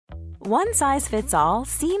One size fits all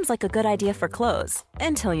seems like a good idea for clothes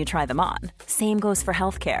until you try them on. Same goes for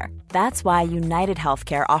healthcare. That's why United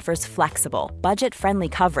Healthcare offers flexible, budget-friendly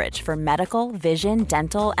coverage for medical, vision,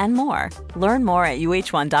 dental, and more. Learn more at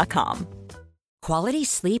uh1.com. Quality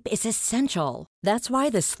sleep is essential. That's why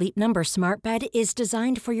the Sleep Number Smart Bed is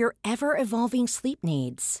designed for your ever-evolving sleep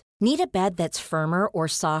needs. Need a bed that's firmer or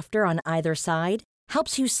softer on either side?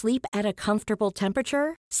 Helps you sleep at a comfortable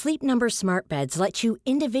temperature? Sleep Number Smart Beds let you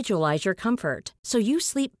individualize your comfort, so you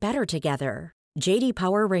sleep better together. J.D.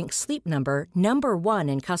 Power ranks Sleep Number number 1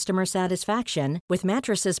 in customer satisfaction with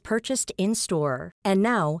mattresses purchased in-store. And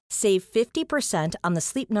now, save 50% on the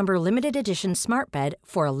Sleep Number Limited Edition Smart Bed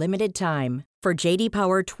for a limited time. For J.D.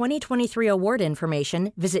 Power 2023 award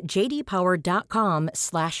information, visit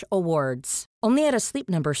jdpower.com/awards. Only at a Sleep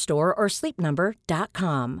Number store or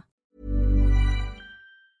sleepnumber.com.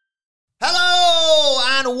 Hello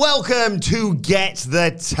and welcome to Get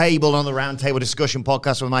the Table on the Roundtable Discussion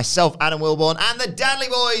Podcast with myself, Adam Wilborn, and the Dudley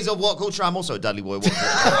Boys of What Culture. I'm also a Dudley Boy.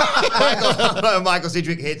 Michael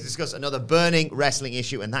Sidgwick here to discuss another burning wrestling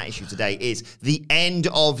issue, and that issue today is the end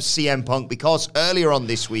of CM Punk, because earlier on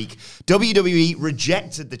this week, WWE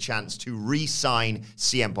rejected the chance to re-sign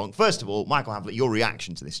CM Punk. First of all, Michael Hamlet, your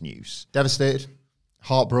reaction to this news? Devastated,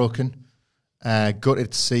 heartbroken.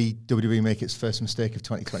 Gutted to see WWE make its first mistake of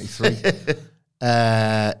 2023.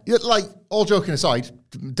 Like, all joking aside,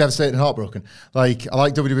 devastated and heartbroken. Like, I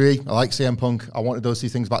like WWE, I like CM Punk. I wanted those two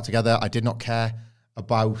things back together. I did not care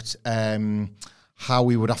about how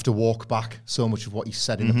we would have to walk back so much of what he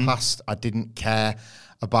said in the past. I didn't care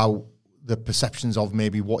about the perceptions of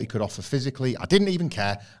maybe what he could offer physically. I didn't even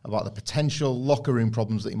care about the potential locker room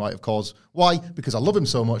problems that he might have caused. Why? Because I love him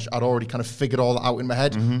so much. I'd already kind of figured all that out in my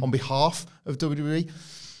head on behalf of WWE.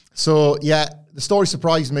 So, yeah, the story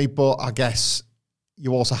surprised me, but I guess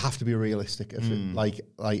you also have to be realistic. If it, like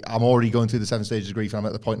I'm already going through the 7 stages of grief, and I'm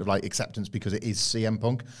at the point of like acceptance because it is CM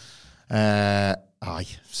Punk.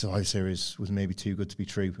 Survivor Series was maybe too good to be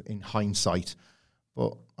true in hindsight.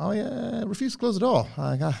 But I refuse to close the door.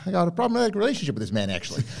 I got a problematic relationship with this man,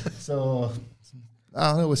 actually. So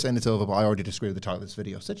I know we're saying it's over, but I already disagree with the title of this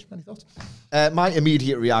video. Sitch, any thoughts? My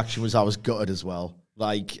immediate reaction was I was gutted as well.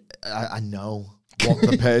 Like, I know what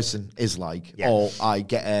the person is like, or I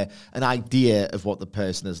get an idea of what the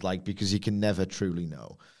person is like, because you can never truly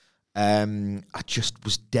know. I just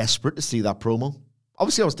was desperate to see that promo.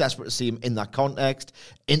 Obviously, I was desperate to see him in that context.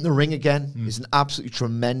 In the ring again, he's an absolutely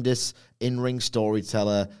tremendous in-ring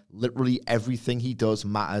storyteller. Literally everything he does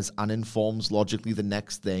matters and informs logically the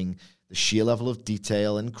next thing. The sheer level of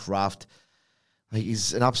detail and craft.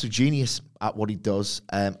 He's an absolute genius at what he does.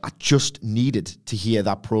 I just needed to hear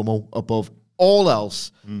that promo above all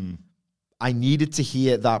else. I needed to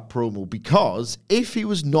hear that promo, because if he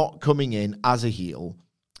was not coming in as a heel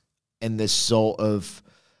in this sort of,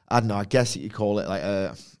 I don't know, I guess you could call it like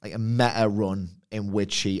a meta run in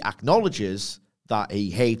which he acknowledges that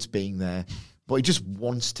he hates being there, but he just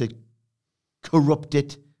wants to corrupt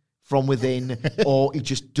it from within, or he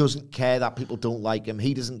just doesn't care that people don't like him.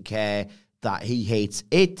 He doesn't care that he hates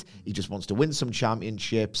it. He just wants to win some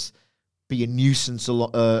championships, be a nuisance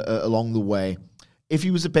along the way. If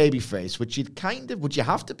he was a babyface, which would you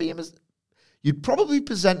have to be him as? You'd probably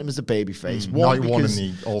present him as a babyface. One in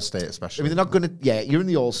the All-State, especially. I mean, they're not going to... Yeah, you're in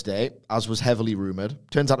the All-State, as was heavily rumoured.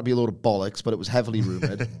 Turns out to be a load of bollocks, but it was heavily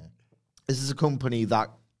rumoured. This is a company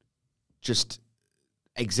that just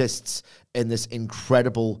exists in this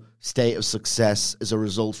incredible state of success as a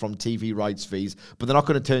result from TV rights fees, but they're not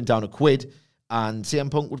going to turn down a quid, and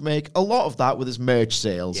CM Punk would make a lot of that with his merch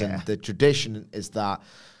sales, and the tradition is that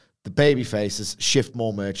the babyfaces shift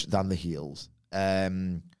more merch than the heels.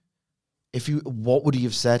 What would he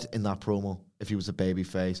have said in that promo if he was a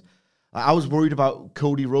babyface? I was worried about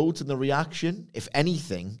Cody Rhodes and the reaction. If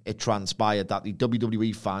anything, it transpired that the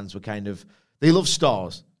WWE fans were they love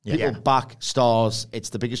stars. People back stars. It's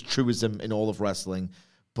the biggest truism in all of wrestling.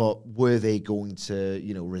 But were they going to,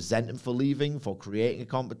 resent him for leaving, for creating a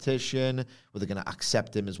competition? Were they going to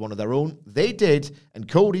accept him as one of their own? They did. And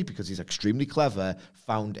Cody, because he's extremely clever,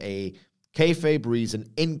 found a kayfabe reason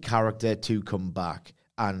in character to come back.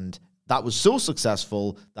 And that was so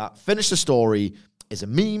successful that Finish the Story is a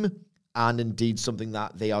meme, and indeed something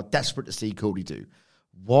that they are desperate to see Cody do.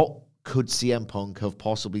 What could CM Punk have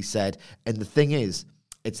possibly said? And the thing is,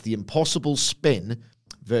 it's the impossible spin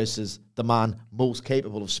versus the man most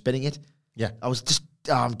capable of spinning it. Yeah.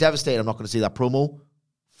 I'm devastated I'm not going to see that promo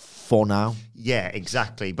for now. Yeah,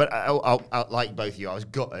 exactly. But I like both of you, I was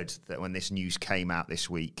gutted that when this news came out this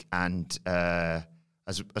week, and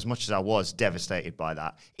as much as I was devastated by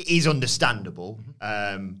that, it is understandable,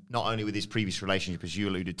 not only with his previous relationship, as you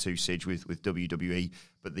alluded to, Sidge, with WWE,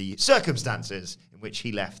 but the circumstances in which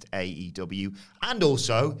he left AEW. And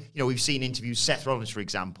also, we've seen interviews, Seth Rollins, for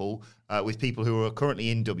example, with people who are currently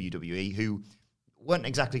in WWE who weren't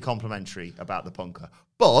exactly complimentary about the Punker.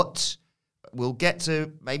 But we'll get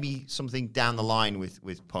to maybe something down the line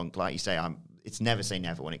with Punk. Like you say, it's never say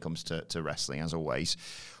never when it comes to wrestling, as always.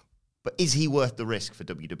 But is he worth the risk for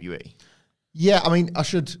WWE? Yeah, I mean, I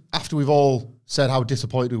should, after we've all said how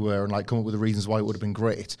disappointed we were and come up with the reasons why it would have been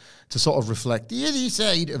great, to sort of reflect the other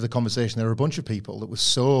side of the conversation. There are a bunch of people that were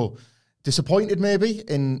so disappointed maybe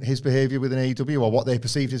in his behaviour within AEW, or what they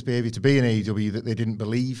perceived his behaviour to be in AEW, that they didn't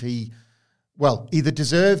believe he, either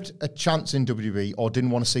deserved a chance in WWE or didn't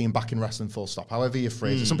want to see him back in wrestling full stop, however you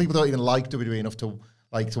phrase it. Some people don't even like WWE enough to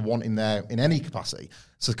want him there in any capacity.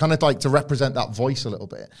 So kind of to represent that voice a little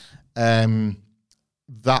bit.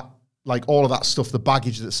 That, all of that stuff, the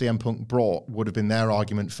baggage that CM Punk brought would have been their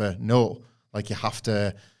argument for no. You have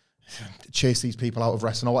to chase these people out of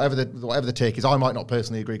wrestling, or whatever the take is. I might not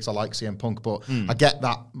personally agree because I like CM Punk, but I get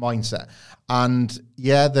that mindset. And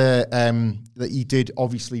yeah, that he did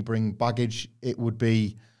obviously bring baggage. It would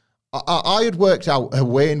be... I had worked out a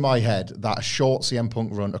way in my head that a short CM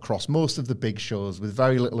Punk run across most of the big shows with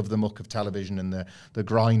very little of the muck of television and the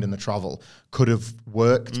grind and the travel could have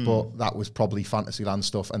worked, but that was probably Fantasyland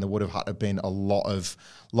stuff, and there would have had to have been a lot of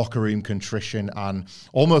locker room contrition and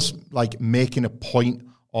almost making a point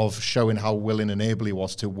of showing how willing and able he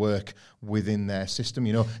was to work within their system,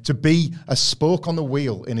 to be a spoke on the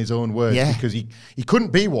wheel, in his own words, because he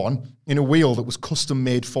couldn't be one in a wheel that was custom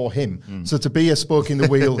made for him. So to be a spoke in the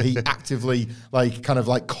wheel he actively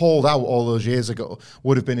called out all those years ago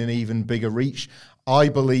would have been an even bigger reach. I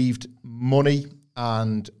believed money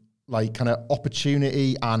and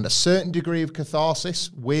opportunity and a certain degree of catharsis,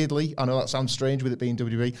 weirdly, I know that sounds strange with it being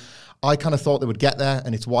WWE, I kind of thought they would get there,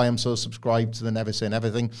 and it's why I'm so subscribed to the Never Say Never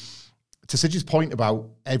thing. To Sidge's point about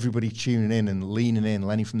everybody tuning in and leaning in,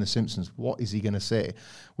 Lenny from The Simpsons, what is he going to say?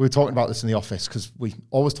 We were talking about this in the office, because we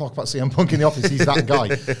always talk about CM Punk in the office, he's that guy.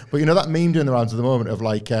 But that meme doing the rounds at the moment of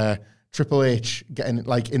Triple H getting,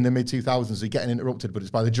 in the mid-2000s, getting interrupted, but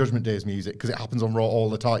it's by the Judgment Day's music, because it happens on Raw all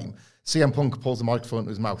the time. CM Punk pulls the microphone to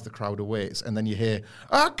his mouth, the crowd awaits, and then you hear,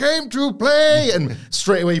 "I came to play," and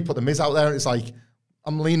straight away you put the Miz out there, and it's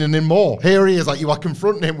I'm leaning in more. Here he is, you are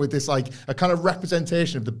confronting him with this, a kind of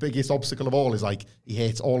representation of the biggest obstacle of all is, he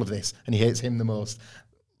hates all of this, and he hates him the most.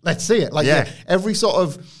 Let's see it.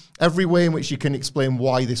 Every way in which you can explain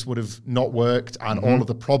why this would have not worked and all of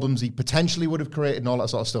the problems he potentially would have created and all that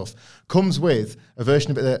sort of stuff comes with a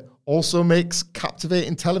version of it that also makes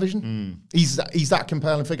captivating television. He's that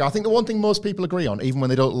compelling figure. I think the one thing most people agree on, even when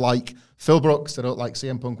they don't like Phil Brooks, they don't like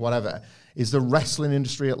CM Punk, whatever, is the wrestling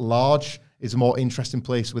industry at large is a more interesting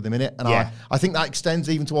place with him in it. And I think that extends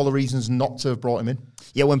even to all the reasons not to have brought him in.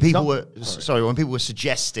 Yeah, when people were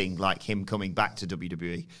suggesting him coming back to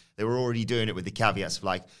WWE, they were already doing it with the caveats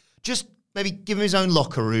of just maybe give him his own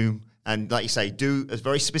locker room and, like you say, do a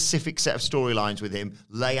very specific set of storylines with him,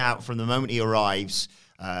 lay out from the moment he arrives,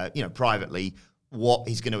 privately, what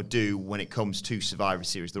he's going to do when it comes to Survivor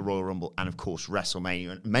Series, the Royal Rumble, and, of course,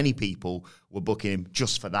 WrestleMania. And many people were booking him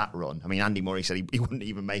just for that run. I mean, Andy Murray said he wouldn't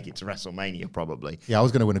even make it to WrestleMania, probably. Yeah, I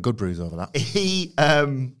was going to win a good bruise over that. He's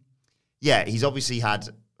obviously had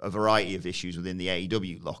a variety of issues within the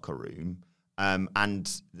AEW locker room.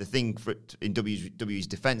 And the thing in WWE's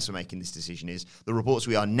defense for making this decision is the reports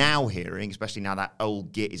we are now hearing, especially now that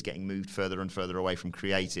old Git is getting moved further and further away from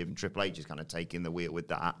creative, and Triple H is kind of taking the wheel with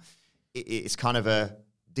that. It's kind of a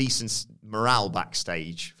decent morale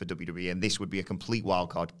backstage for WWE, and this would be a complete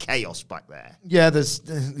wildcard chaos back there. Yeah,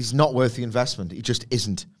 he's not worth the investment. He just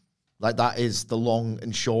isn't. That is the long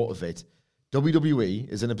and short of it. WWE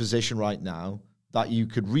is in a position right now that you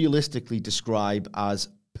could realistically describe as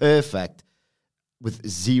perfect, with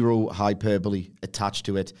zero hyperbole attached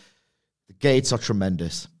to it. The gates are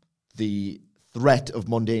tremendous. The threat of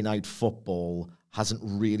Monday Night Football hasn't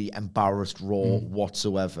really embarrassed Raw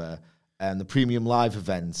whatsoever. And the premium live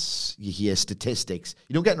events, you hear statistics.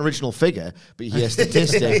 You don't get an original figure, but you hear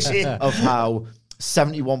statistics of how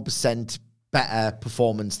 71% better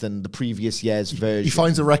performance than the previous year's version. He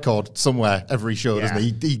finds a record somewhere every show, doesn't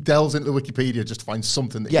he? He delves into Wikipedia just to find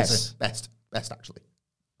something that is best actually.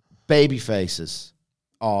 Baby faces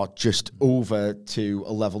are just over to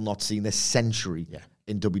a level not seen this century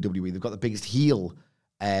in WWE. They've got the biggest heel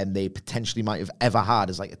they potentially might have ever had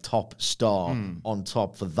as a top star on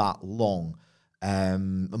top for that long.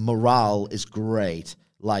 Morale is great.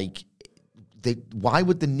 Why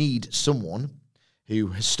would they need someone who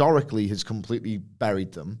historically has completely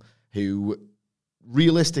buried them, who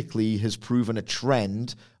realistically has proven a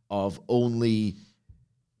trend of only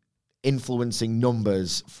influencing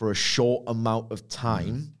numbers for a short amount of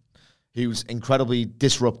time, who's incredibly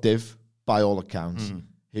disruptive by all accounts,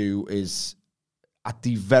 who is at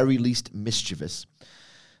the very least mischievous.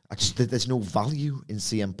 There's no value in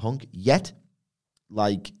CM Punk yet.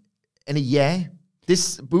 Like, in a year,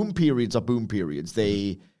 boom periods are boom periods.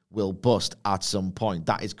 They will bust at some point.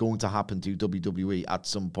 That is going to happen to WWE at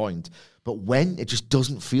some point. But when, it just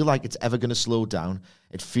doesn't feel like it's ever going to slow down.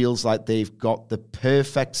 It feels like they've got the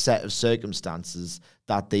perfect set of circumstances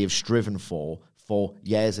that they have striven for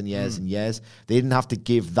years and years and years. They didn't have to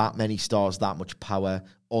give that many stars that much power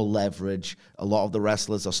or leverage. A lot of the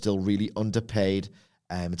wrestlers are still really underpaid.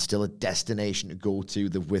 It's still a destination to go to.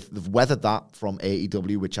 They've weathered that from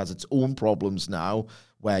AEW, which has its own problems now,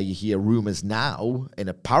 where you hear rumors now in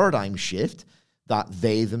a paradigm shift that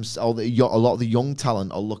they themselves, a lot of the young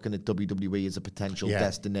talent are looking at WWE as a potential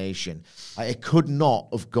destination. It could not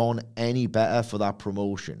have gone any better for that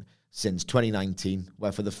promotion since 2019,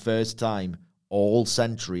 where for the first time all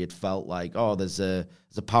century it felt like, oh, there's a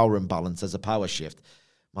power imbalance, there's a power shift.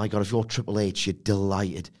 My God, if you're Triple H, you're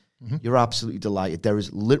delighted. You're absolutely delighted. There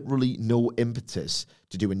is literally no impetus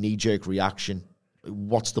to do a knee-jerk reaction.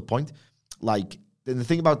 What's the point? Like, the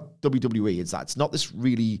thing about WWE is that it's not this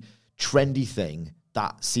really trendy thing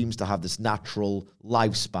that seems to have this natural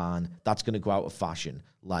lifespan that's going to go out of fashion.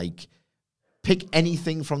 Like, pick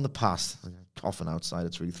anything from the past. I'm coughing outside.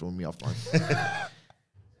 It's really throwing me off.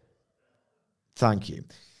 Thank you.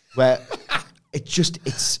 Where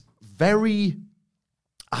it's very,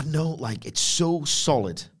 I don't know, like, it's so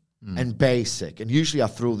solid and basic. And usually I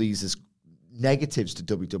throw these as negatives to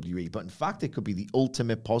WWE, but in fact, it could be the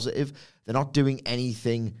ultimate positive. They're not doing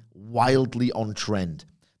anything wildly on trend.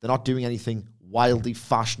 They're not doing anything wildly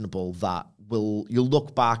fashionable that you'll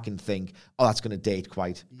look back and think, oh, that's going to date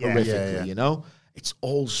quite horrifically, you know? It's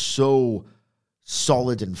all so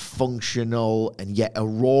solid and functional and yet a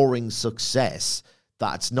roaring success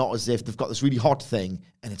that it's not as if they've got this really hot thing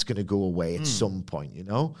and it's going to go away at some point, you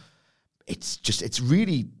know? It's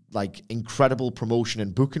really like incredible promotion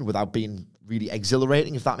and booking without being really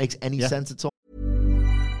exhilarating, if that makes any sense at all.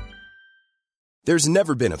 There's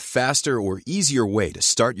never been a faster or easier way to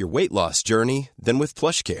start your weight loss journey than with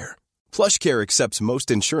PlushCare. PlushCare accepts most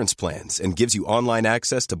insurance plans and gives you online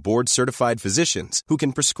access to board-certified physicians who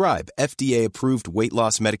can prescribe FDA-approved weight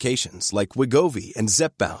loss medications like Wegovy and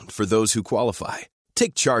Zepbound for those who qualify.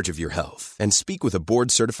 Take charge of your health and speak with a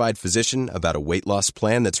board-certified physician about a weight loss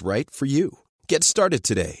plan that's right for you. Get started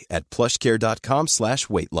today at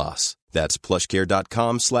plushcare.com/weight loss. That's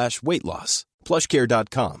plushcare.com/weight loss.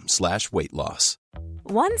 plushcare.com/weight loss.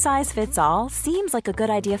 One size fits all seems like a good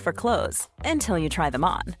idea for clothes until you try them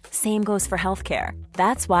on. Same goes for healthcare.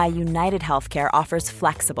 That's why United Healthcare offers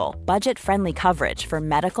flexible, budget-friendly coverage for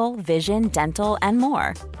medical, vision, dental, and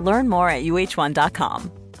more. Learn more at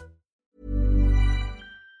uh1.com.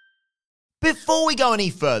 Before we go any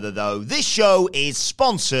further, though, this show is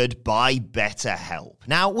sponsored by BetterHelp.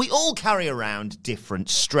 Now, we all carry around different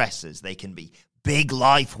stressors. They can be big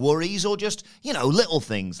life worries or just, little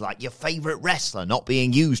things like your favorite wrestler not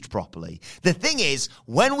being used properly. The thing is,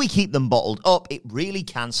 when we keep them bottled up, it really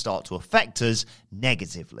can start to affect us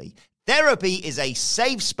negatively. Therapy is a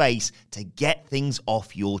safe space to get things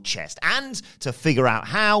off your chest and to figure out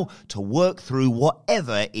how to work through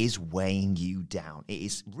whatever is weighing you down. It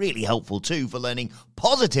is really helpful too for learning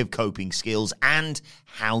positive coping skills and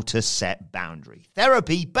how to set boundaries.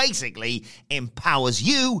 Therapy basically empowers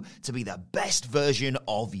you to be the best version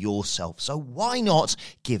of yourself. So why not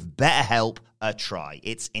give BetterHelp a try?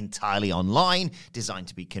 It's entirely online, designed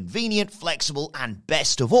to be convenient, flexible, and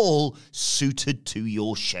best of all, suited to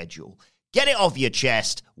your schedule. Get it off your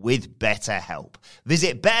chest with BetterHelp.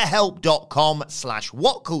 Visit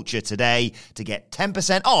betterhelp.com/whatculture today to get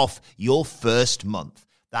 10% off your first month.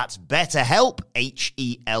 That's BetterHelp,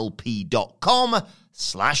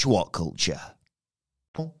 HELP.com/whatculture.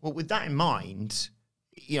 Well, with that in mind,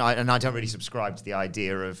 and I don't really subscribe to the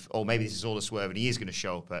idea of, maybe this is all a swerve and he is going to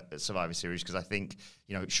show up at Survivor Series, because I think,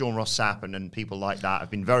 Sean Ross Sapp and people like that have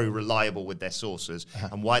been very reliable with their sources,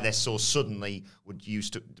 and why their source suddenly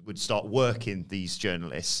would start working these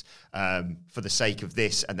journalists for the sake of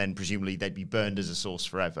this, and then presumably they'd be burned as a source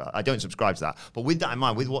forever. I don't subscribe to that. But with that in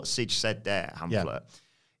mind, with what Sige said there, Hamflet,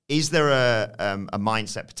 is there a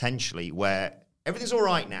mindset potentially where everything's all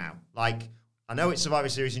right now? Like, I know it's Survivor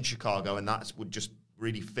Series in Chicago, and that would just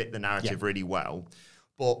really fit the narrative really well.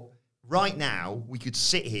 But right now, we could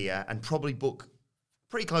sit here and probably book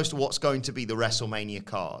pretty close to what's going to be the WrestleMania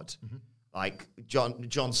card. like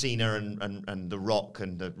John Cena and The Rock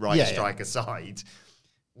and the Strike aside,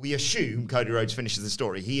 we assume Cody Rhodes finishes the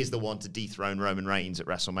story. He is the one to dethrone Roman Reigns at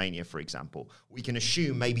WrestleMania, for example. We can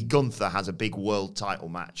assume maybe Gunther has a big world title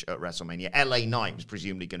match at WrestleMania. LA Knight was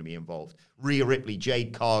presumably going to be involved. Rhea Ripley,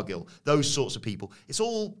 Jade Cargill, those sorts of people. It's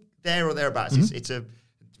all there or thereabouts. Mm-hmm. It's a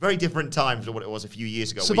very different time to what it was a few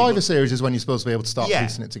years ago. Survivor Series is when you're supposed to be able to start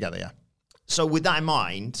piecing it together, yeah. So with that in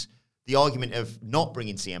mind, the argument of not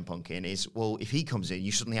bringing CM Punk in is, well, if he comes in,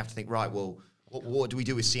 you suddenly have to think, right, well, what do we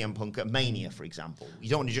do with CM Punk at Mania, for example? You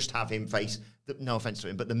don't want to just have him face, no offense to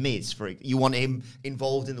him, but The Miz. You want him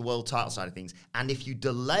involved in the world title side of things. And if you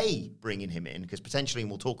delay bringing him in, because potentially, and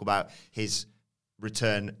we'll talk about his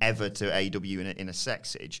return ever to AEW in a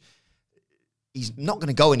sexage, he's not going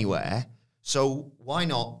to go anywhere. So why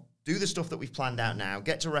not do the stuff that we've planned out now,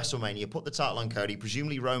 get to WrestleMania, put the title on Cody,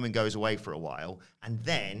 presumably Roman goes away for a while, and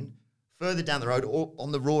then further down the road, or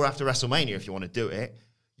on the Raw after WrestleMania, if you want to do it,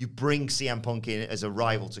 you bring CM Punk in as a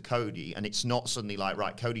rival to Cody, and it's not suddenly like,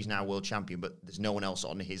 right, Cody's now world champion, but there's no one else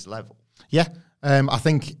on his level. Yeah, I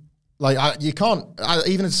think you can't,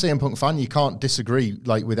 even as a CM Punk fan, you can't disagree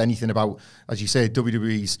with anything about, as you say,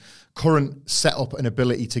 WWE's current setup and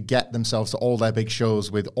ability to get themselves to all their big shows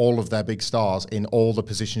with all of their big stars in all the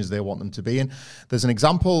positions they want them to be in. There's an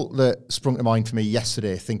example that sprung to mind for me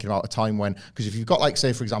yesterday, thinking about a time when, because if you've got,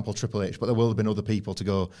 say, for example, Triple H, but there will have been other people to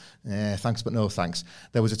go, thanks, but no thanks.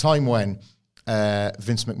 There was a time when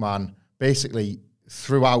Vince McMahon basically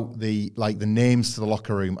threw out the names to the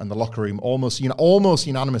locker room, and the locker room almost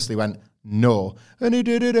unanimously went, no, and he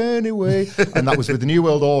did it anyway. And that was with the New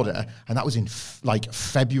World Order, and that was in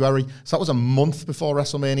February. So that was a month before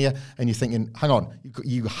WrestleMania, and you're thinking, hang on,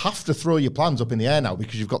 you have to throw your plans up in the air now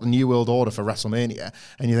because you've got the New World Order for WrestleMania,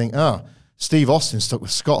 and you think, Steve Austin stuck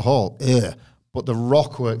with Scott Hall, but The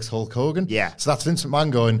Rock works Hulk Hogan. Yeah. So that's Vince McMahon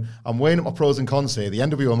going, I'm weighing up my pros and cons here. The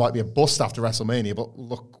NWO might be a bust after WrestleMania, but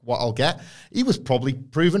look what I'll get. He was probably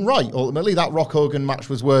proven right. Ultimately, that Rock Hogan match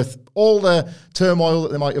was worth all the turmoil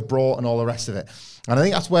that they might have brought and all the rest of it. And I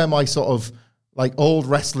think that's where my sort of old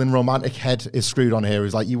wrestling romantic head is screwed on here,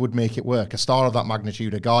 is you would make it work. A star of that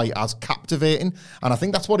magnitude, a guy as captivating. And I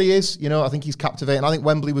think that's what he is. I think he's captivating. I think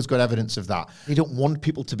Wembley was good evidence of that. You don't want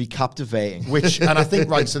people to be captivating. And I think,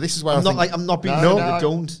 so this is where I'm not being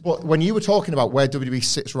don't. But when you were talking about where WWE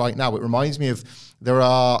sits right now, it reminds me of, there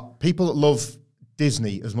are people that love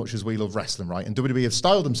Disney as much as we love wrestling, right? And WWE have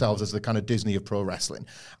styled themselves as the kind of Disney of pro wrestling.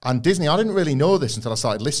 And Disney, I didn't really know this until I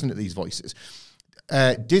started listening to these voices.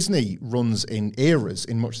 Disney runs in eras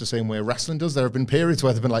in much the same way wrestling does. There have been periods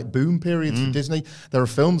where there have been boom periods for Disney. There are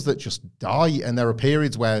films that just die, and there are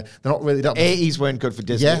periods where they're not really... 80s weren't good for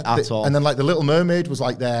Disney at all. And then The Little Mermaid was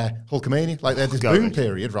their Hulkamania. They had this boom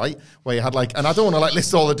period, right? Where you had and I don't want to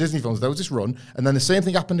list all the Disney films. There was this run, and then the same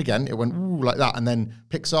thing happened again. It went like that, and then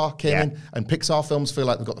Pixar came in, and Pixar films feel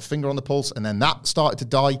like they've got the finger on the pulse, and then that started to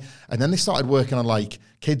die, and then they started working on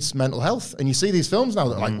kids' mental health. And you see these films now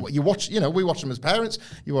that you watch, we watch them as parents.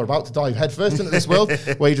 You are about to dive headfirst into this world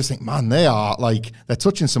where you just think, man, they are they're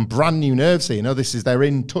touching some brand new nerves here. They're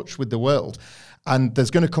in touch with the world. And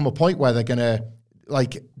there's going to come a point where they're going to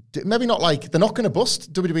maybe not they're not going to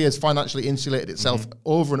bust. WWE has financially insulated itself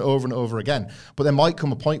over and over and over again. But there might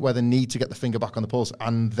come a point where they need to get the finger back on the pulse.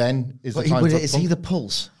 And then is the time. Is he the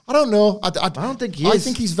pulse? I don't know. I don't think he is. I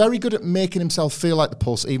think he's very good at making himself feel like the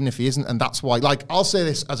pulse, even if he isn't. And that's why, I'll say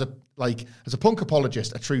this as a punk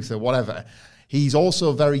apologist, a truther, whatever. He's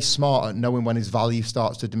also very smart at knowing when his value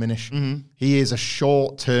starts to diminish. Mm-hmm. He is a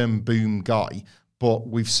short-term boom guy, but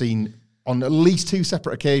we've seen on at least 2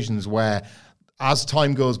 separate occasions where, as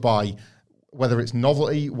time goes by, whether it's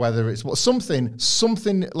novelty, whether it's something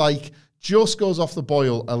just goes off the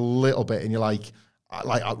boil a little bit, and you're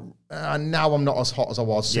now I'm not as hot as I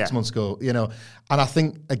was 6 months ago, And I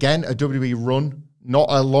think, again, a WWE run, not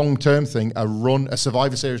a long-term thing, a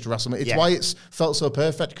Survivor Series to WrestleMania. It's why it's felt so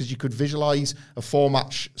perfect, because you could visualize a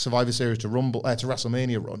 4-match Survivor Series to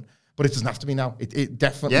WrestleMania run, but it doesn't have to be now. It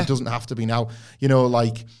definitely doesn't have to be now.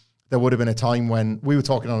 There would have been a time when we were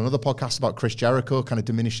talking on another podcast about Chris Jericho kind of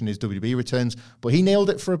diminishing his WWE returns, but he nailed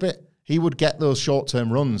it for a bit. He would get those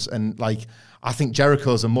short-term runs, and I think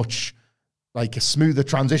Jericho's a much a smoother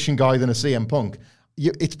transition guy than a CM Punk.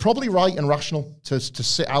 It's probably right and rational to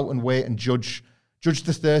sit out and wait and judge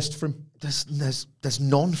the thirst for him. There's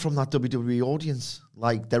none from that WWE audience.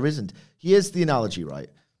 There isn't. Here's the analogy, right?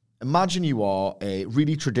 Imagine you are a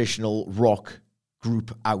really traditional rock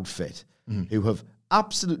group outfit who have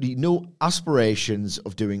absolutely no aspirations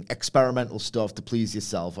of doing experimental stuff to please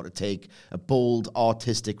yourself or to take a bold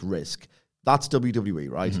artistic risk. That's WWE,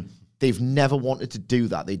 right? Mm-hmm. They've never wanted to do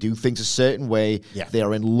that. They do things a certain way. Yeah. They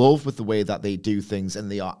are in love with the way that they do things,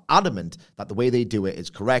 and they are adamant that the way they do it is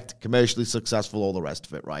correct, commercially successful, all the rest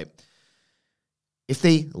of it, right? If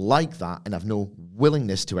they like that and have no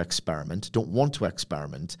willingness to experiment, don't want to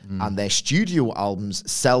experiment, and their studio albums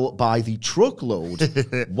sell by the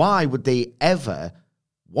truckload, why would they ever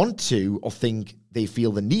want to or think they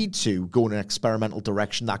feel the need to go in an experimental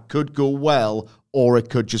direction that could go well, or it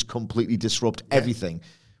could just completely disrupt everything?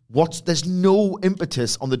 There's no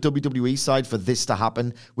impetus on the WWE side for this to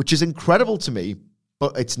happen, which is incredible to me,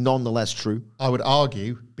 but it's nonetheless true. I would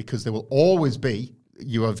argue, because there will always be,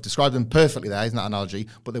 you have described them perfectly there, isn't that analogy?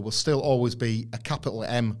 But there will still always be a capital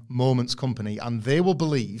M Moments company, and they will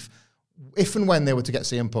believe, if and when they were to get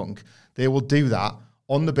CM Punk, they will do that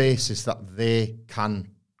on the basis that they can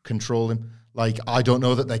control him. Like, I don't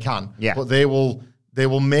know that they can, but they will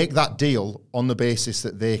make that deal on the basis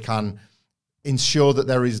that they can ensure that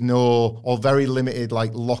there is no or very limited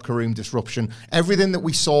like locker room disruption. Everything that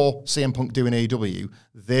we saw CM Punk do in AEW,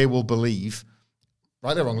 they will believe,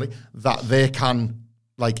 rightly or wrongly, that they can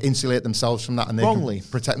like insulate themselves from that and they can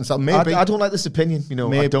protect themselves. Maybe I don't like this opinion.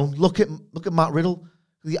 Maybe. I don't. Look at Matt Riddle,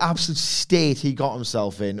 the absolute state he got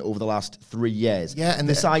himself in over the last 3 years. Yeah, and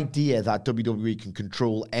this idea that WWE can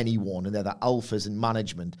control anyone and they're the alphas in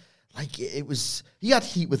management. Like, he had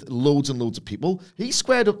heat with loads and loads of people. He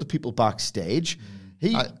squared up the people backstage.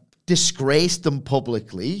 He disgraced them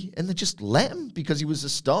publicly, and they just let him because he was a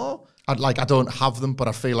star. I don't have them, but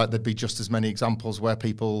I feel like there'd be just as many examples where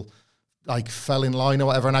people like fell in line or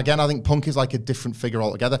whatever. And again, I think Punk is like a different figure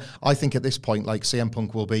altogether. I think at this point, like CM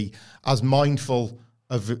Punk will be as mindful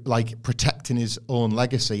of like protecting his own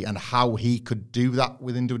legacy and how he could do that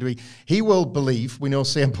within WWE. He will believe, we know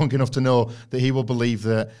CM Punk enough to know that he will believe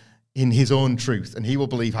that in his own truth, and he will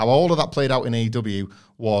believe how all of that played out in AEW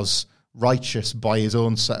was righteous by his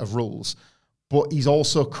own set of rules. But he's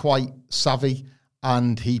also quite savvy,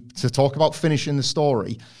 and to talk about finishing the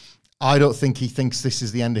story, I don't think he thinks this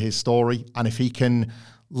is the end of his story, and if he can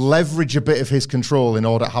leverage a bit of his control in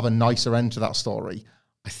order to have a nicer end to that story,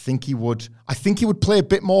 I think he would play a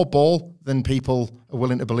bit more ball than people are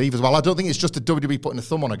willing to believe as well. I don't think it's just a WWE putting a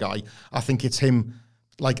thumb on a guy. I think it's him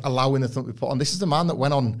like allowing the thumb to be put on. This is the man that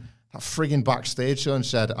went on that frigging backstage show and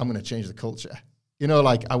said, I'm going to change the culture. You know,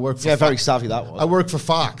 like, I work for... Yeah, very savvy that was. I work for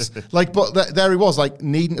Fox. Like, but there he was, like,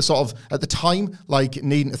 needing to sort of, at the time, like,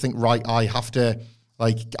 needing to think, right, I have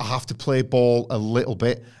to play ball a little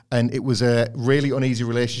bit. And it was a really uneasy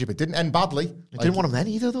relationship. It didn't end badly. I didn't want him then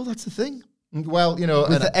either, though. That's the thing. Well, you know...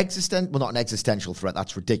 With not an existential threat,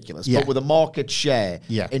 that's ridiculous. Yeah. But with a market share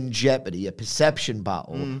in jeopardy, a perception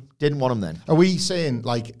battle, didn't want him then. Are we saying,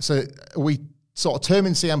 like, so are we sort of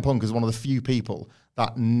terming CM Punk as one of the few people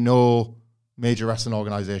that no major wrestling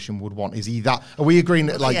organization would want? Is he that? Are we agreeing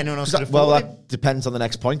that, like... that depends on the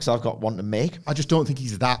next point, because I've got one to make. I just don't think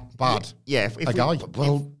he's that bad. If guy.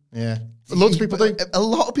 Yeah. Loads of people do. A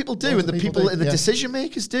lot of people do, and the people in the decision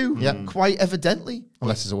makers do, quite evidently.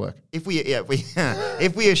 Unless it's a work. If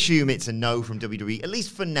we assume it's a no from WWE, at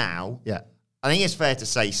least for now, I think it's fair to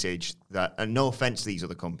say, Sige, that, and no offense to these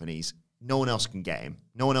other companies, no one else can get him.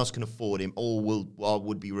 No one else can afford him, or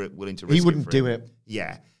would be willing to risk it. He wouldn't do it.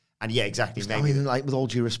 Yeah. And exactly. I mean, like, with all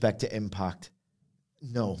due respect to Impact,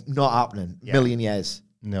 no, not happening. Million years.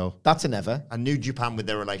 No. That's a never. And New Japan with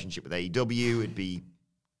their relationship with AEW, it'd be...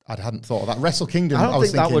 I hadn't thought of that. Wrestle Kingdom, I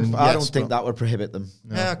don't think that would prohibit them.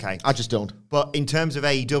 No. Okay. I just don't. But in terms of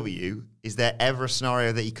AEW, is there ever a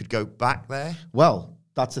scenario that he could go back there? Well,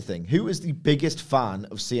 that's the thing. Who is the biggest fan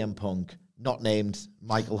of CM Punk? Not named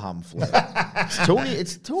Michael Hamflett. It's Tony.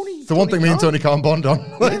 It's the one thing me and Tony can't bond on.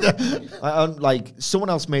 Like, someone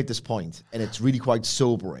else made this point, and it's really quite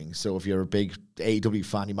sobering. So if you're a big AEW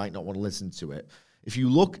fan, you might not want to listen to it. If you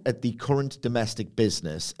look at the current domestic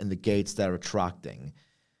business and the gates they're attracting,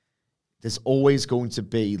 there's always going to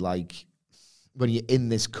be, like, when you're in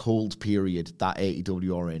this cold period that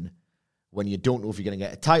AEW are in, when you don't know if you're going to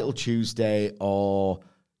get a title Tuesday, or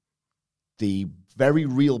the very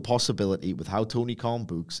real possibility with how Tony Khan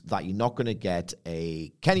books that you're not going to get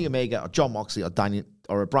a Kenny Omega or John Moxley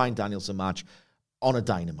or a Bryan Danielson match on a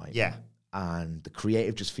Dynamite. Yeah. And the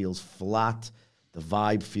creative just feels flat. The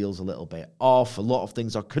vibe feels a little bit off. A lot of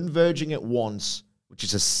things are converging at once, which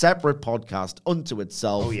is a separate podcast unto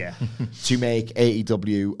itself. Oh, yeah. To make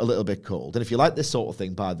AEW a little bit cold. And if you like this sort of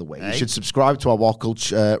thing, by the way, you should subscribe to our What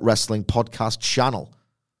Culture Wrestling podcast channel.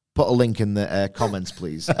 Put a link in the comments,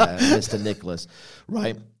 please, Mr. Nicholas.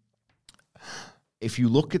 Right? If you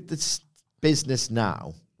look at this business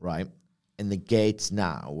now, right, in the gates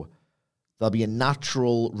now, there'll be a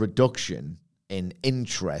natural reduction in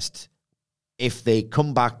interest if they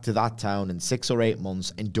come back to that town in 6 or 8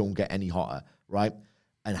 months and don't get any hotter, right?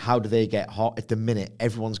 And how do they get hot? At the minute,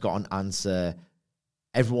 everyone's got an answer.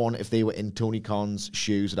 Everyone, if they were in Tony Khan's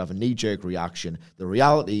shoes, would have a knee-jerk reaction. The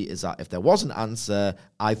reality is that if there was an answer,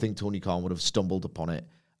 I think Tony Khan would have stumbled upon it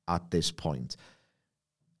at this point.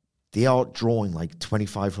 They are drawing like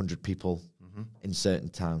 2,500 people in certain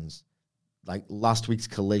towns. Like last week's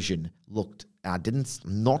Collision looked,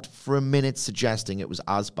 not for a minute suggesting it was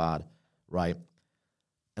as bad, right?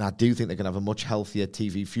 And I do think they're going to have a much healthier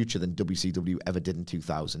TV future than WCW ever did in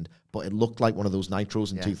 2000. But it looked like one of those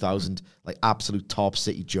Nitros in 2000, like absolute top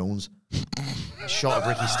City Jones. A shot of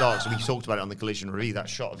Ricky Starks, we talked about it on the Collision review, that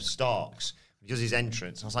shot of Starks, because his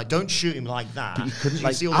entrance. I was like, don't shoot him like that. But you couldn't,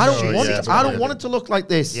 like, see all I the don't want shoots. it. I don't want it to look like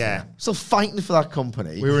this. Yeah. Still fighting for that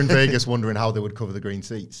company. We were in Vegas wondering how they would cover the green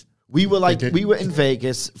seats. We were in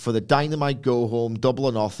Vegas for the Dynamite Go Home, Double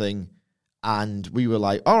or Nothing. And we were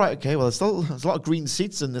like, all right, okay, well, there's a lot of green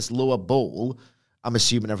seats in this lower bowl. I'm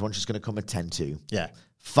assuming everyone's just going to come at 10-2. Yeah.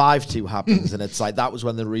 5-2 happens, and it's like, that was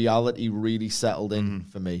when the reality really settled in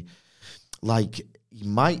for me. Like, you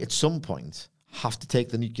might, at some point, have to take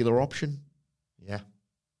the nuclear option. Yeah.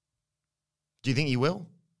 Do you think you will?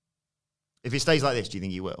 If it stays like this, do you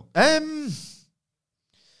think you will?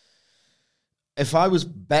 If I was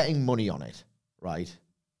betting money on it, right,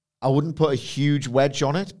 I wouldn't put a huge wedge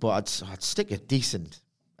on it, but I'd stick a decent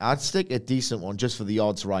one just for the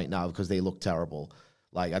odds right now because they look terrible.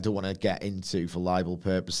 Like, I don't want to get into, for libel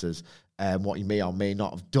purposes, what he may or may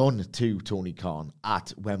not have done to Tony Khan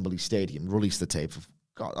at Wembley Stadium. Release the tape.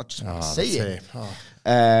 God, I just want to see it.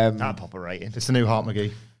 That'd pop a rating. It's the new Hart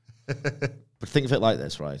McGee. But think of it like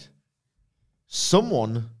this, right?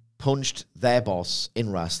 Someone punched their boss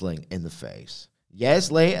in wrestling in the face.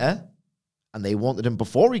 Years later, and they wanted him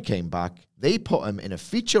before he came back, they put him in a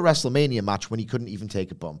feature WrestleMania match when he couldn't even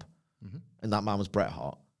take a bump. And that man was Bret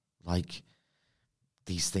Hart. Like,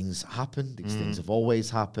 these things happen. These things have always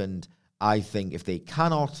happened. I think if they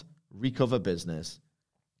cannot recover business,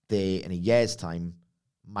 they, in a year's time,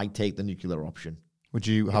 might take the nuclear option. Would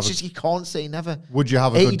you have? It's just, you can't say never. Would you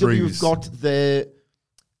have a good AEW bruise? have got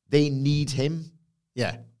they need him.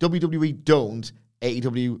 Yeah. WWE don't.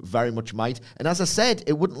 AEW very much might. And as I said,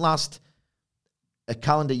 it wouldn't last a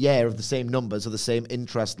calendar year of the same numbers or the same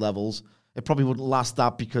interest levels. It probably wouldn't last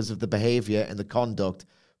that because of the behavior and the conduct.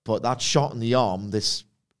 But that shot in the arm, this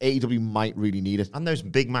AEW might really need it. And those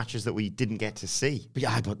big matches that we didn't get to see.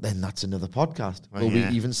 But then that's another podcast. Well, Will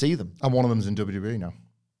yeah. we even see them? And one of them's in WWE now.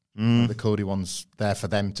 The Cody one's there for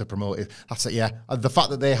them to promote it. That's it, yeah. The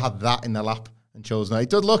fact that they had that in their lap and chose now. It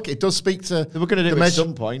does speak to... They were going to do it at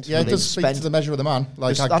some point. Yeah, it does speak to the measure of the man.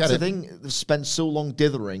 Like, I that's get the it. thing. They've spent so long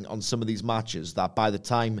dithering on some of these matches that by the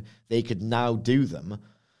time they could now do them,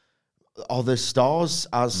 are the stars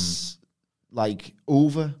as, like,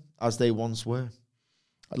 over as they once were?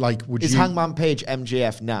 Like, Is Hangman Page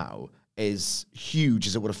MJF now as huge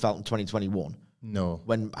as it would have felt in 2021? No.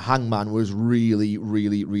 When Hangman was really,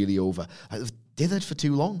 really, really over. They've dithered for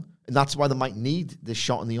too long. And that's why they might need this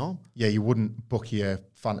shot in the arm. Yeah, you wouldn't book your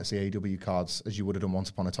fantasy AEW cards as you would have done once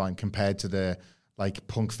upon a time compared to the, like,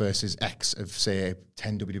 Punk versus X of, say,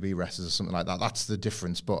 10 WWE wrestlers or something like that. That's the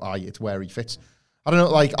difference, but it's where he fits. I don't know,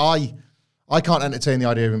 like, I can't entertain the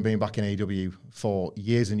idea of him being back in AEW for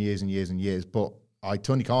years and years and years and years, but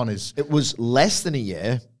Tony Khan is... It was less than a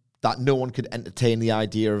year that no one could entertain the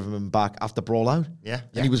idea of him back after Brawl Out. Yeah.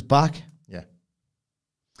 And he was back. Yeah.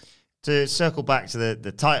 To circle back to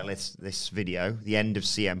the title of this video, the end of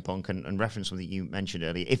CM Punk, and reference something you mentioned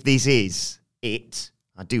earlier, if this is it,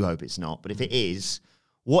 I do hope it's not, but if it is,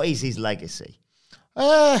 what is his legacy?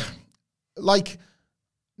 Like,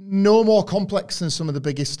 no more complex than some of the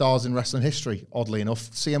biggest stars in wrestling history, oddly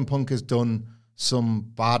enough. CM Punk has done some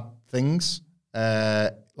bad things,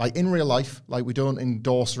 like in real life. Like, we don't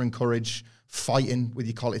endorse or encourage fighting, whether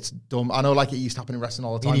you call it's dumb. I know, like, it used to happen in wrestling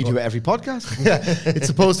all the time. You do it every podcast. Yeah, it's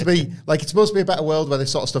supposed to be a better world where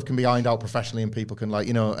this sort of stuff can be ironed out professionally and people can, like,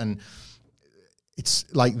 you know, and it's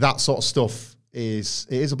like that sort of stuff is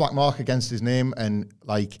a black mark against his name, and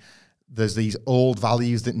like there's these old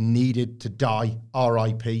values that needed to die,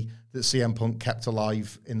 R.I.P., that CM Punk kept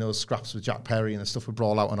alive in those scraps with Jack Perry and the stuff with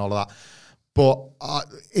Brawl Out and all of that. But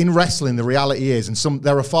in wrestling, the reality is, and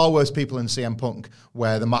there are far worse people in CM Punk,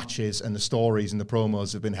 where the matches and the stories and the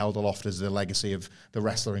promos have been held aloft as the legacy of the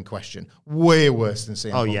wrestler in question. Way worse than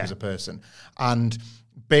CM Punk as a person. And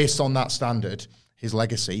based on that standard, his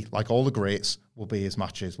legacy, like all the greats, will be his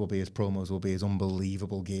matches, will be his promos, will be his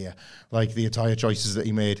unbelievable gear. Like the attire choices that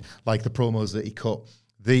he made, like the promos that he cut.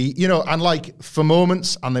 And like for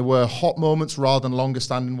moments, and they were hot moments rather than longer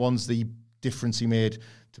standing ones, the difference he made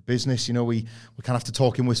to business. You know, we kind of have to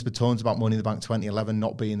talk in whispered tones about Money in the Bank 2011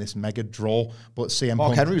 not being this mega draw, but CM Mark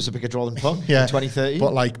Punk, Henry was a bigger draw than Punk yeah, in 2013.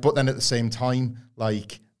 But then at the same time,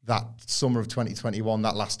 like that summer of 2021,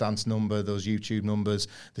 that Last Dance number, those YouTube numbers,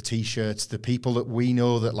 the T-shirts, the people that we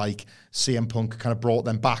know that like CM Punk kind of brought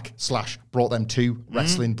them back / brought them to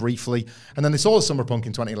wrestling briefly. And then they saw the Summer Punk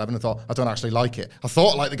in 2011 and thought, I don't actually like it. I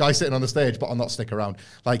thought like the guy sitting on the stage, but I'll not stick around.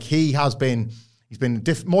 Like he's been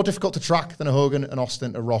more difficult to track than a Hogan, an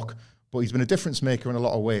Austin, a Rock, but he's been a difference maker in a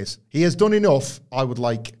lot of ways. He has done enough. I'd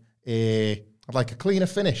like a cleaner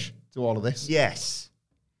finish to all of this. Yes.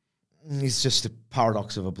 He's just a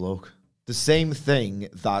paradox of a bloke. The same thing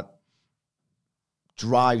that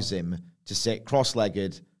drives him to sit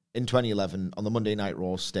cross-legged in 2011 on the Monday Night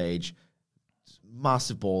Raw stage,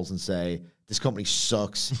 massive balls, and say, this company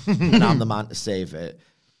sucks and I'm the man to save it,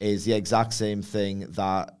 is the exact same thing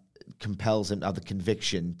that compels him to have the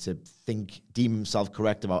conviction to deem himself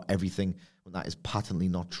correct about everything when that is patently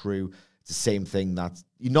not true. It's the same thing that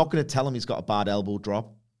you're not going to tell him he's got a bad elbow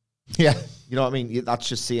drop. Yeah. You know what I mean? That's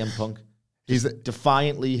just CM Punk. He's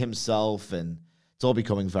defiantly himself, and it's all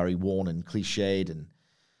becoming very worn and cliched. And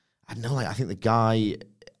I don't know, like, I think the guy,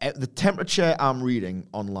 the temperature I'm reading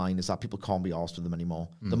online is that people can't be arsed with him anymore.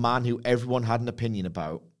 The man who everyone had an opinion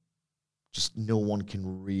about, just no one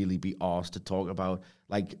can really be arsed to talk about.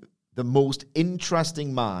 Like, the most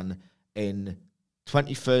interesting man in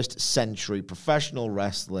 21st century professional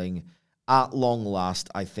wrestling, at long last,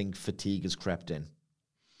 I think fatigue has crept in.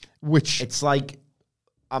 Which it's like,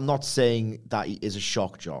 I'm not saying that he is a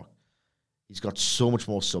shock jock. He's got so much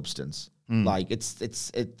more substance. Like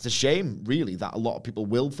it's a shame, really, that a lot of people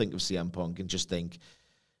will think of CM Punk and just think,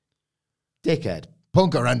 dickhead,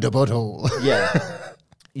 punker and a butthole. Yeah,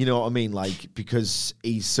 you know what I mean? Like, because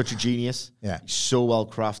he's such a genius. Yeah, he's so well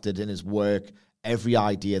crafted in his work. Every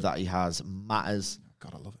idea that he has matters.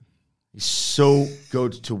 God, I love him. He's so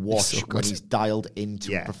good to watch when he's dialed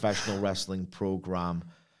into a professional wrestling program.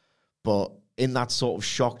 But in that sort of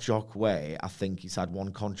shock jock way, I think he's had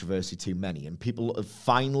one controversy too many, and people have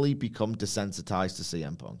finally become desensitized to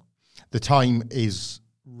CM Punk. The time is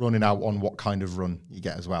running out on what kind of run you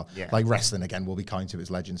get as well. Yeah. Like wrestling, again, will be kind to its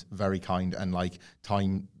legends, very kind, and like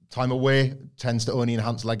time away tends to only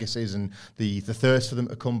enhance legacies and the thirst for them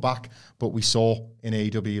to come back. But we saw in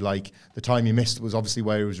AEW, like, the time he missed was obviously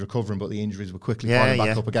where he was recovering, but the injuries were quickly piling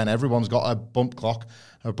back up again. Everyone's got a bump clock,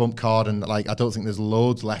 a bump card, and like, I don't think there's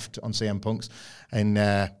loads left on CM Punk's. And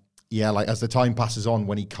like, as the time passes on,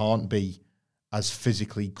 when he can't be as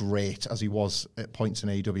physically great as he was at points in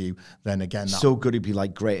AEW, then again, so good he'd be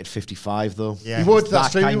like great at 55 though. Yeah, he would.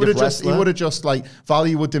 That's true. He would have just like,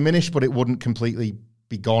 value would diminish, but it wouldn't completely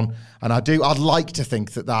be gone. And I'd like to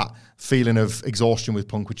think that feeling of exhaustion with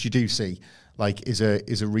Punk, which you do see, like, is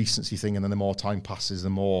a recency thing, and then the more time passes, the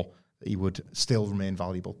more he would still remain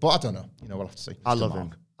valuable. But I don't know. You know, we'll have to see. I love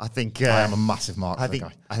him. I think I am a massive mark for the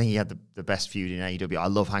guy. I think he had the best feud in AEW. I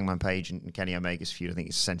love Hangman Page and Kenny Omega's feud. I think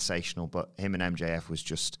it's sensational, but him and MJF was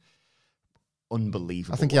just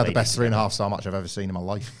unbelievable. I think he had the best 3.5 star match I've ever seen in my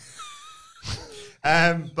life.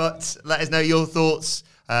 But let us know your thoughts.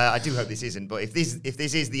 I do hope this isn't, but if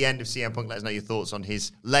this is the end of CM Punk, let us know your thoughts on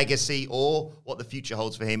his legacy or what the future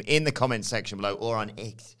holds for him in the comments section below or on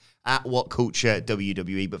X at What Culture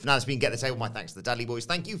WWE. But for now, it's been Get the Table. My thanks to the Dudley Boys.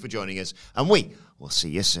 Thank you for joining us, and we will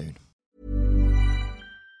see you soon.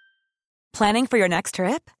 Planning for your next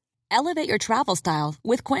trip? Elevate your travel style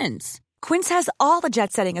with Quince. Quince has all the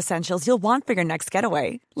jet-setting essentials you'll want for your next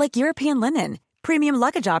getaway, like European linen, premium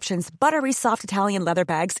luggage options, buttery soft Italian leather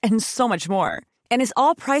bags, and so much more. And is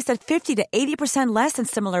all priced at 50 to 80% less than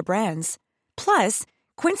similar brands. Plus,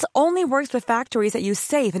 Quince only works with factories that use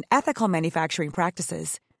safe and ethical manufacturing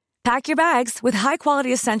practices. Pack your bags with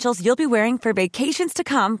high-quality essentials you'll be wearing for vacations to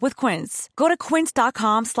come with Quince. Go to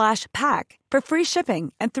quince.com/pack for free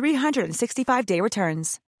shipping and 365-day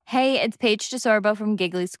returns. Hey, it's Paige DeSorbo from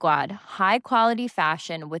Giggly Squad. High quality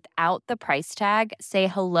fashion without the price tag. Say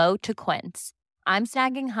hello to Quince. I'm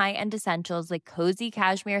snagging high-end essentials like cozy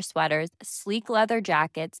cashmere sweaters, sleek leather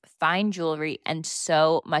jackets, fine jewelry, and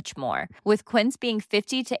so much more. With Quince being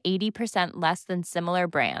 50 to 80% less than similar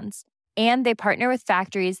brands. And they partner with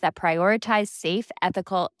factories that prioritize safe,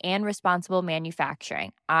 ethical, and responsible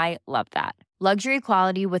manufacturing. I love that. Luxury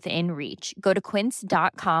quality within reach. Go to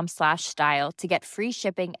quince.com/style to get free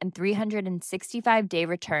shipping and 365-day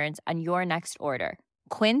returns on your next order.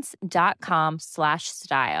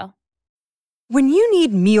 Quince.com/style. When you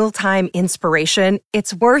need mealtime inspiration,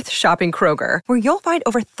 it's worth shopping Kroger, where you'll find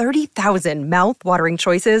over 30,000 mouth-watering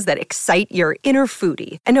choices that excite your inner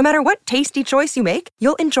foodie. And no matter what tasty choice you make,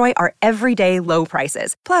 you'll enjoy our everyday low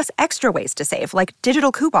prices, plus extra ways to save, like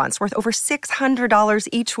digital coupons worth over $600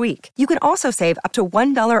 each week. You can also save up to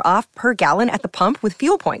 $1 off per gallon at the pump with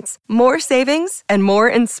fuel points. More savings and more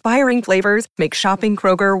inspiring flavors make shopping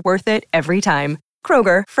Kroger worth it every time.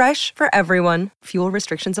 Kroger, fresh for everyone. Fuel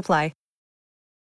restrictions apply.